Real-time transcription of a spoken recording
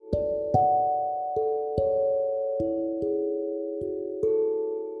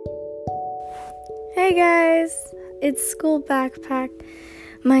Hey guys, it's School Backpack.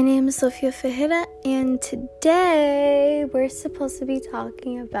 My name is Sofia Fajeda, and today we're supposed to be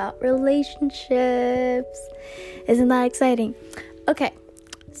talking about relationships. Isn't that exciting? Okay,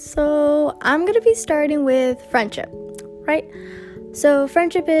 so I'm going to be starting with friendship, right? So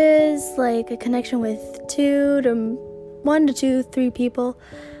friendship is like a connection with 1 to 2, 3 people,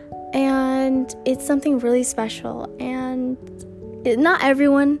 and it's something really special, and not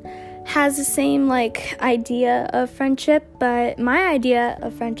everyone has the same idea of friendship, but my idea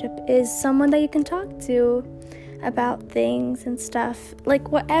of friendship is someone that you can talk to about things and stuff,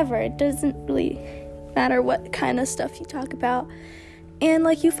 whatever. It doesn't really matter what kind of stuff you talk about, and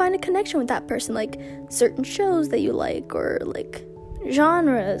you find a connection with that person, certain shows that you like, or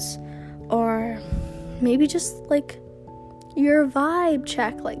genres, or maybe just your vibe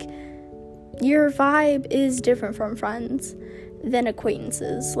check. Your vibe is different from friends than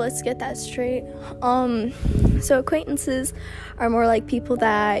acquaintances. Let's get that straight. So acquaintances are more like people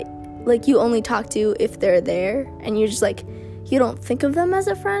that you only talk to if they're there, and you're just you don't think of them as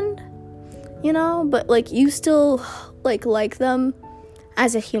a friend, but you still like them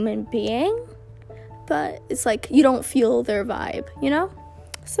as a human being, but it's you don't feel their vibe,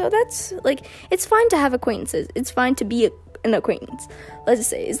 So that's it's fine to have acquaintances. It's fine to be an acquaintance. Let's just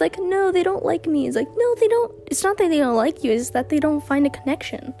say it's no, they don't like me. It's no, they don't. It's not that they don't like you, it's that they don't find a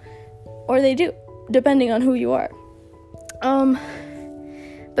connection, or they do, depending on who you are.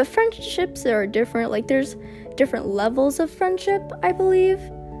 But friendships are different. There's different levels of friendship, I believe.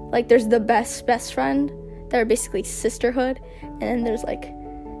 There's the best friend, that are basically sisterhood, and then there's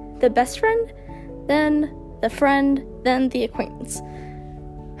the best friend, then the friend, then the acquaintance.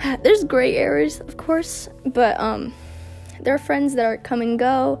 There's gray areas, of course, but there are friends that are come and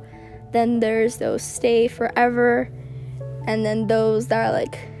go, then there's those stay forever, and then those that are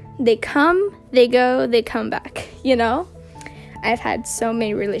they come, they go, they come back, I've had so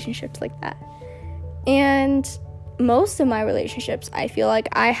many relationships like that, and most of my relationships, I feel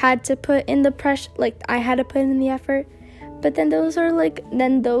I had to put in the pressure, I had to put in the effort, but then those are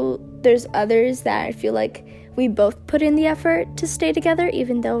there's others that I feel we both put in the effort to stay together,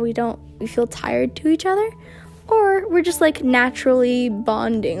 even though we feel tired to each other, or we're just naturally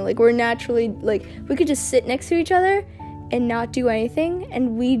bonding, we're naturally we could just sit next to each other and not do anything,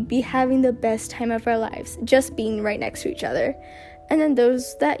 and we'd be having the best time of our lives just being right next to each other. And then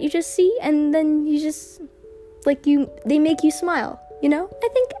those that you just see, and then you just they make you smile, I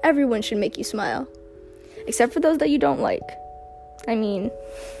think everyone should make you smile, except for those that you don't like. I mean,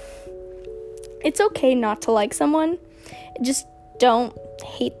 it's okay not to like someone, just don't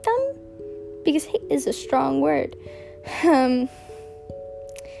hate them, because hate is a strong word.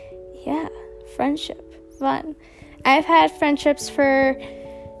 Yeah, friendship, fun. I've had friendships for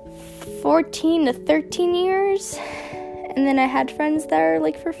 14 to 13 years, and then I had friends that are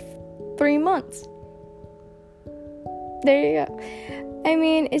for 3 months. There you go. I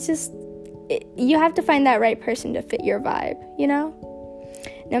mean, it's just, you have to find that right person to fit your vibe,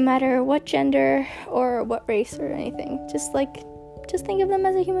 no matter what gender or what race or anything. Just think of them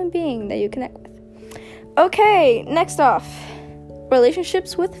as a human being that you connect with. Okay, next off,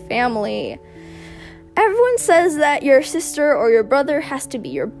 relationships with family. Everyone says that your sister or your brother has to be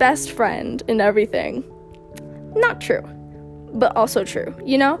your best friend in everything. Not true, but also true,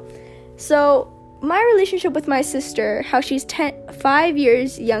 So my relationship with my sister, how she's 5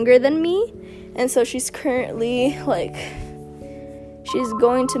 years younger than me, and so she's currently she's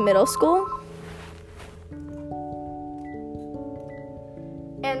going to middle school.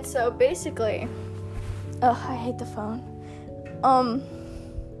 And so basically, I hate the phone.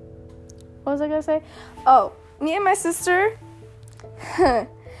 What was I gonna say? Oh, me and my sister,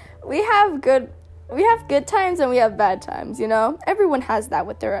 we have good times and we have bad times, Everyone has that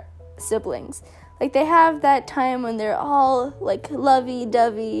with their siblings. They have that time when they're all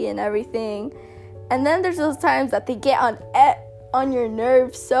lovey-dovey and everything, and then there's those times that they get on your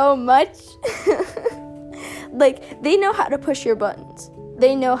nerves so much. They know how to push your buttons.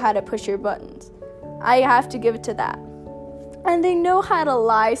 I have to give it to that. And they know how to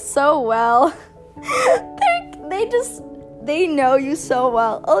lie so well. They know you so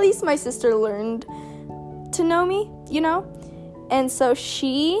well. At least my sister learned to know me, And so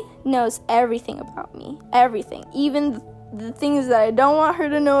she knows everything about me. Everything. Even the things that I don't want her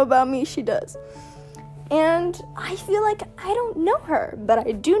to know about me, she does. And I feel I don't know her, but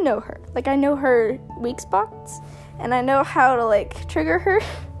I do know her. I know her weak spots, and I know how to trigger her.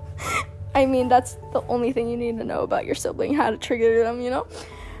 I mean, that's the only thing you need to know about your sibling, how to trigger them,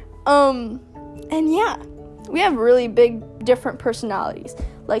 And yeah, we have really big different personalities.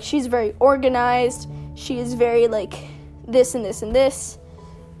 Like, she's very organized, she is very like this and this and this,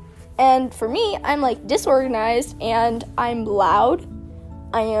 and for me, I'm like disorganized and I'm loud.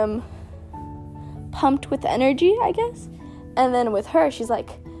 I am pumped with energy, I guess. And then with her, she's like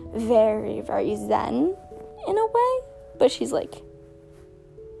very, very zen in a way, but she's like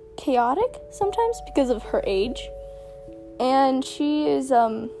chaotic sometimes because of her age. And she is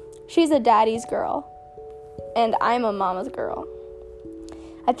she's a daddy's girl and I'm a mama's girl.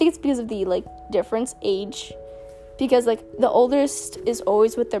 I think it's because of the like difference age, because like the oldest is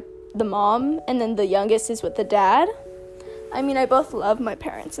always with the mom and then the youngest is with the dad. I mean, I both love my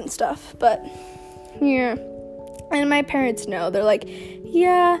parents and stuff, but yeah. And my parents know. They're like,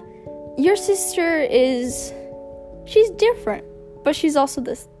 yeah, your sister she's different, but she's also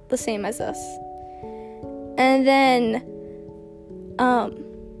the same as us. And then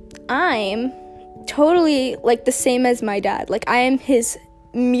I'm totally like the same as my dad. Like, I am his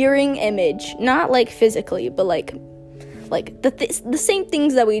mirroring image, not like physically, but like the same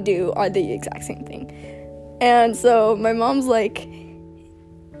things that we do are the exact same thing. And so my mom's like,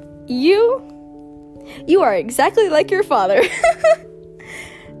 you are exactly like your father.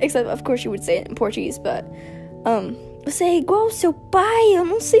 Except, of course, she would say it in Portuguese, but você é igual ao seu pai. Eu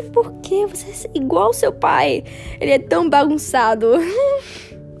não sei porquê, você é igual ao seu pai. Ele é tão bagunçado.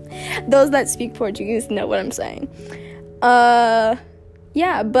 Those that speak Portuguese know what I'm saying.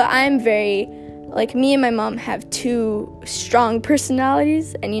 Yeah, but I'm very, like, me and my mom have two strong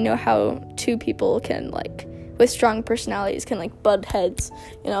personalities, and you know how two people can, like, with strong personalities can, like, butt heads,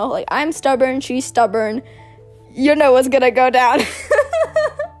 you know? Like, I'm stubborn, she's stubborn, you know what's gonna go down.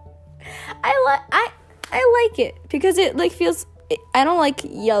 I like it, because it, like, feels, I don't like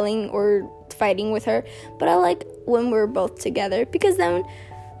yelling or fighting with her, but I like when we're both together, because then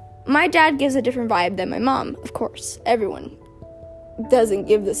my dad gives a different vibe than my mom, of course. Everyone doesn't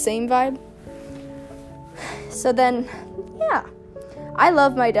give the same vibe. So then, yeah. I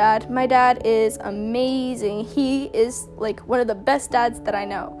love my dad. My dad is amazing. He is, like, one of the best dads that I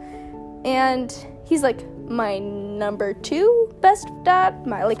know. And he's, like, my number 2 best dad.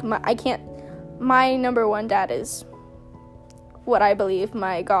 My number 1 dad is what I believe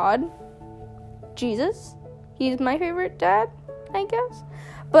my God, Jesus. He's my favorite dad, I guess.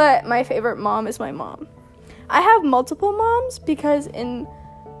 But my favorite mom is my mom. I have multiple moms because in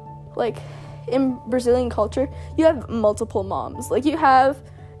Brazilian culture, you have multiple moms. Like, you have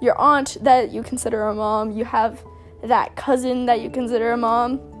your aunt that you consider a mom. You have that cousin that you consider a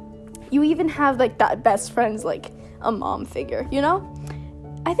mom. You even have, like, that best friend's, like, a mom figure, you know?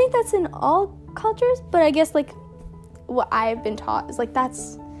 I think that's in all cultures, but I guess, like, what I've been taught is, like,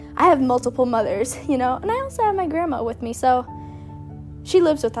 I have multiple mothers, you know? And I also have my grandma with me, so she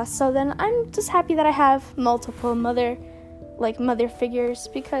lives with us. So then I'm just happy that I have multiple mother figures,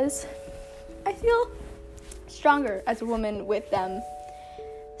 because I feel stronger as a woman with them.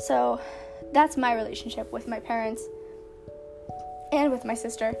 So that's my relationship with my parents and with my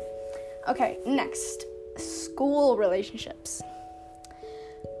sister. Okay, next, school relationships.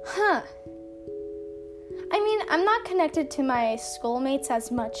 I mean, I'm not connected to my schoolmates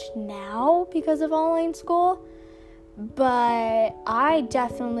as much now because of online school, but I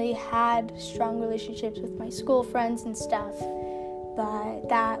definitely had strong relationships with my school friends and stuff. But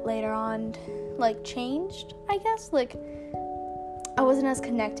that later on, like, changed, I guess. Like, I wasn't as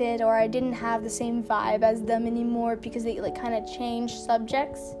connected, or I didn't have the same vibe as them anymore, because they, like, kind of changed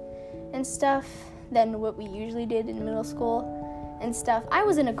subjects and stuff than what we usually did in middle school and stuff. I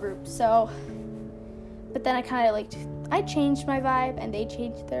was in a group, so, but then I kind of, like, I changed my vibe, and they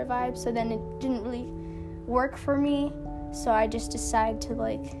changed their vibe, so then it didn't really work for me, so I just decided to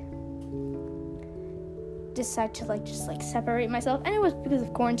just, like, separate myself. And it was because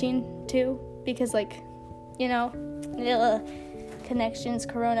of quarantine too, because, like, you know, connections,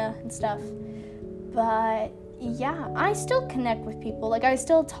 corona and stuff. But yeah, I still connect with people. Like, I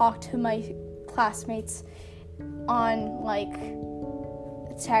still talk to my classmates on, like,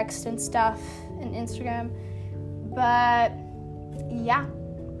 text and stuff and Instagram. But yeah,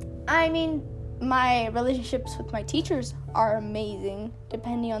 I mean, my relationships with my teachers are amazing,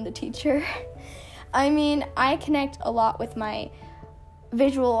 depending on the teacher. I mean, I connect a lot with my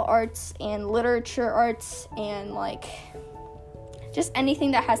visual arts and literature arts and, like, just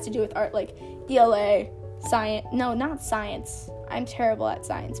anything that has to do with art, like ELA, science. No, not science. I'm terrible at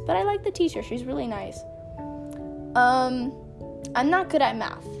science, but I like the teacher. She's really nice. I'm not good at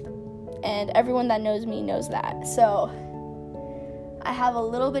math, and everyone that knows me knows that. So I have a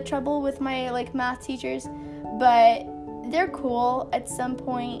little bit trouble with my, like, math teachers, but they're cool at some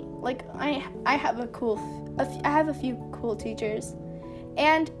point. Like, I have a few cool teachers,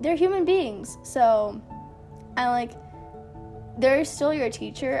 and they're human beings, so they're still your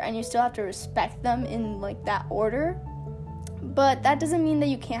teacher, and you still have to respect them in, like, that order. But that doesn't mean that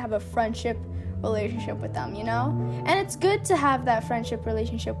you can't have a friendship relationship with them, you know? And it's good to have that friendship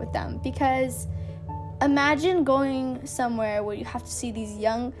relationship with them, because imagine going somewhere where you have to see these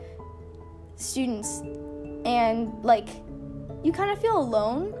young students and, like, you kind of feel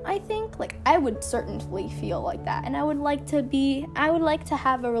alone, I think. Like, I would certainly feel like that, and I would like to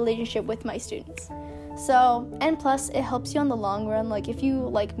have a relationship with my students. So, and plus, it helps you on the long run. Like, if you,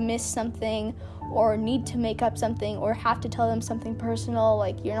 like, miss something or need to make up something or have to tell them something personal,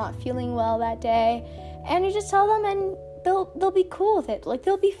 like, you're not feeling well that day, and you just tell them, and they'll be cool with it. Like,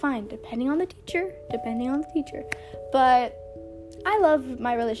 they'll be fine, depending on the teacher. But I love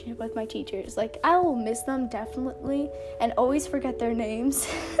my relationship with my teachers. Like, I will miss them definitely and always forget their names.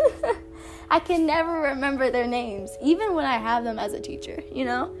 I can never remember their names, even when I have them as a teacher, you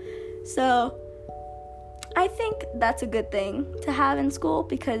know? So I think that's a good thing to have in school,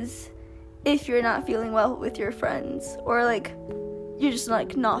 because if you're not feeling well with your friends, or, like, you're just,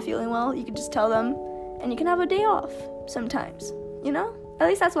 like, not feeling well, you can just tell them, and you can have a day off sometimes, you know? At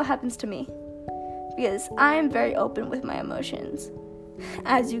least that's what happens to me, because I am very open with my emotions,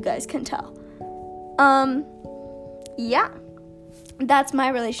 as you guys can tell. Yeah, that's my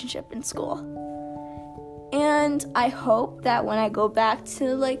relationship in school. And I hope that when I go back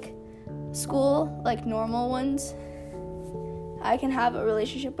to, like, school, like normal ones, I can have a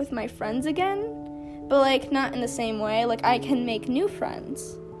relationship with my friends again, but, like, not in the same way. Like, I can make new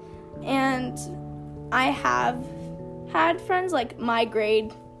friends, and I have had friends, like, my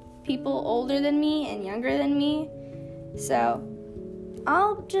grade, people older than me and younger than me, so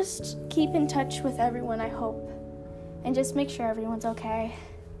I'll just keep in touch with everyone, I hope, and just make sure everyone's okay.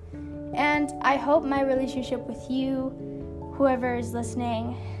 And I hope my relationship with you, whoever is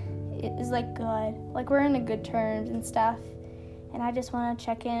listening, is, like, good. Like, we're in a good terms and stuff. And I just want to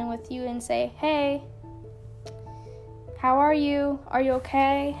check in with you and say, hey, how are you? Are you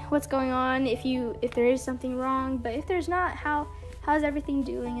okay? What's going on? If there is something wrong, but if there's not, how's everything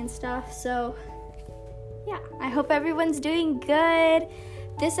doing and stuff? So yeah, I hope everyone's doing good.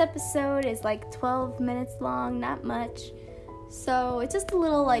 This episode is like 12 minutes long, not much. So it's just a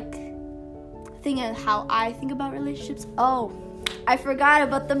little, like, thing of how I think about relationships. Oh, I forgot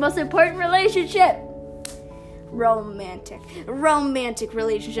about the most important relationship. Romantic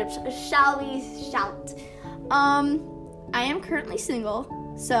relationships. Shall we shout? I am currently single,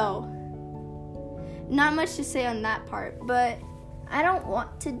 so not much to say on that part, but I don't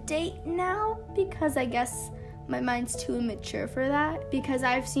want to date now because I guess my mind's too immature for that, because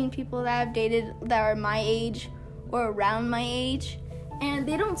I've seen people that I've dated that are my age or around my age, and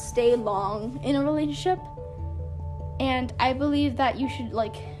they don't stay long in a relationship. And I believe that you should,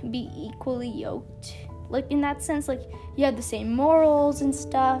 like, be equally yoked, like, in that sense, like, you have the same morals and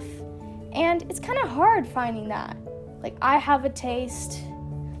stuff, and it's kind of hard finding that. Like, I have a taste,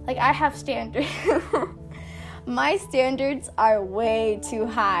 like, I have standards. My standards are way too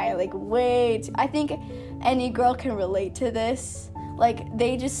high, like, I think any girl can relate to this. Like,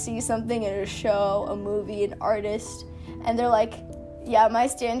 they just see something in a show, a movie, an artist, and they're like, yeah, my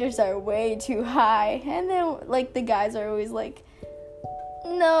standards are way too high. And then, like, the guys are always like,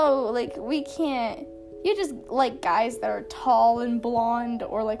 no, like, we can't. You just like guys that are tall and blonde,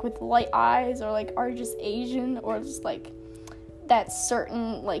 or, like, with light eyes, or, like, are just Asian, or just, like, that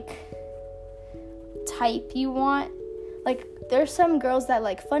certain, like, type you want. Like, there's some girls that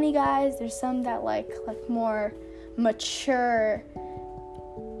like funny guys, there's some that like more mature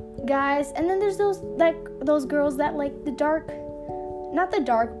guys, and then there's those girls that like not the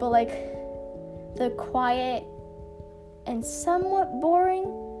dark, but like the quiet and somewhat boring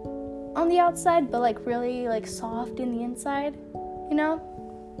on the outside, but like really like soft in the inside, you know?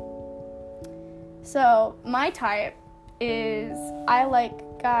 So my type is, I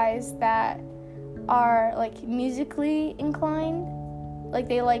like guys that are like musically inclined, like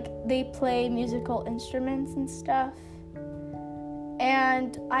they play musical instruments and stuff,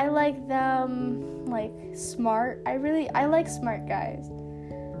 and I like them like smart. I like smart guys.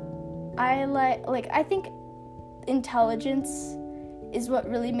 I think intelligence is what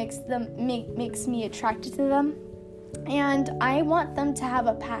really makes me attracted to them, and I want them to have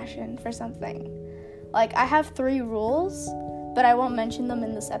a passion for something. Like, I have 3 rules, but I won't mention them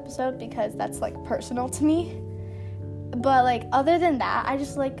in this episode because that's, like, personal to me. But, like, other than that, I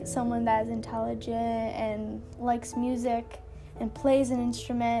just like someone that is intelligent and likes music and plays an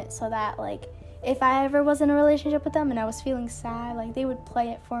instrument, so that, like, if I ever was in a relationship with them and I was feeling sad, like, they would play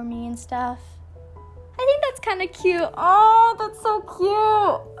it for me and stuff. I think that's kind of cute. Oh, that's so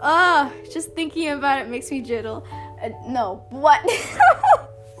cute. Just thinking about it makes me jittle. No, what?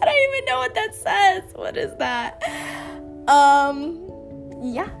 I don't even know what that says. What is that?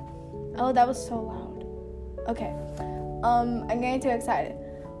 Yeah. Oh, that was so loud. Okay. I'm getting too excited.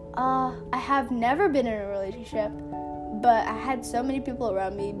 I have never been in a relationship, but I had so many people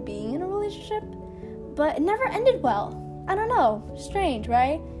around me being in a relationship, but it never ended well. I don't know. Strange,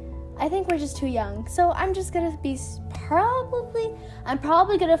 right? I think we're just too young. So I'm just gonna be I'm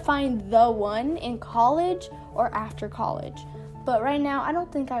probably gonna find the one in college or after college. But right now, I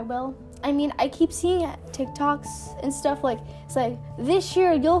don't think I will. I mean, I keep seeing TikToks and stuff like, it's like, this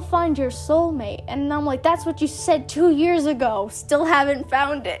year you'll find your soulmate. And I'm like, that's what you said 2 years ago. Still haven't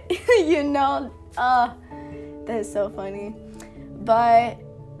found it. You know? That is so funny. But,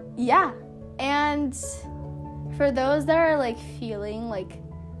 yeah. And for those that are, like, feeling like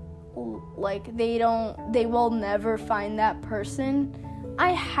they will never find that person,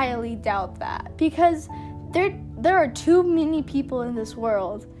 I highly doubt that. Because there are too many people in this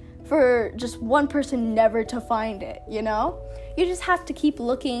world for just one person never to find it, you know? You just have to keep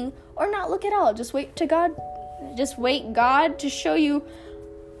looking, or not look at all. Just wait God to show you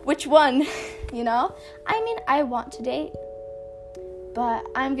which one, you know? I mean, I want to date, but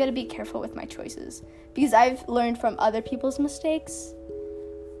I'm gonna be careful with my choices because I've learned from other people's mistakes.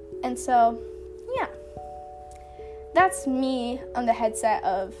 And so, yeah. That's me on the headset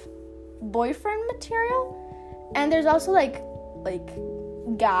of boyfriend material. And there's also like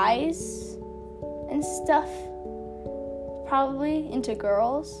guys and stuff, probably into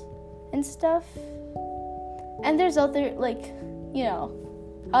girls and stuff. And there's other, like, you know,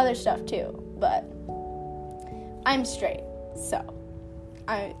 other stuff too. But I'm straight, so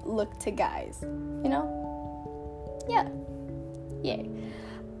I look to guys, you know? Yeah. Yay.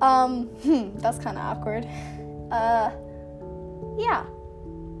 That's kind of awkward. Yeah.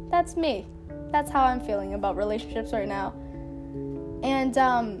 That's me. That's how I'm feeling about relationships right now. And,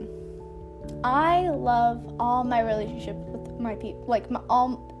 I love all my relationships with my people, like,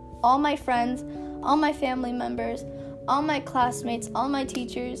 all my friends, all my family members, all my classmates, all my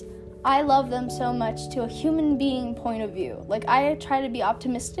teachers. I love them so much to a human being point of view. Like, I try to be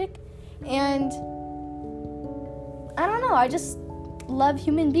optimistic, and I don't know, I just love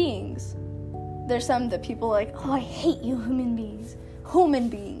human beings. There's some that people are like, oh, I hate you human beings. Human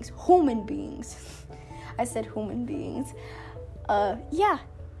beings. I said human beings. Yeah,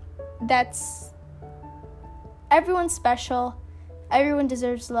 that's, everyone's special. Everyone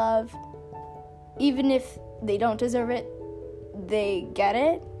deserves love. Even if they don't deserve it, they get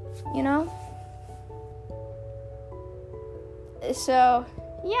it, you know? So,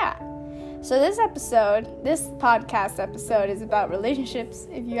 yeah. So this podcast episode is about relationships.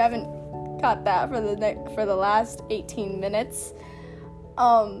 If you haven't got that for the last 18 minutes.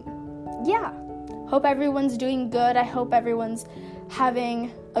 Yeah. Hope everyone's doing good. I hope everyone's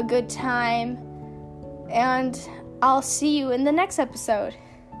having a good time. And I'll see you in the next episode.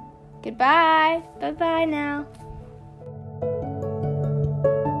 Goodbye. Bye-bye now.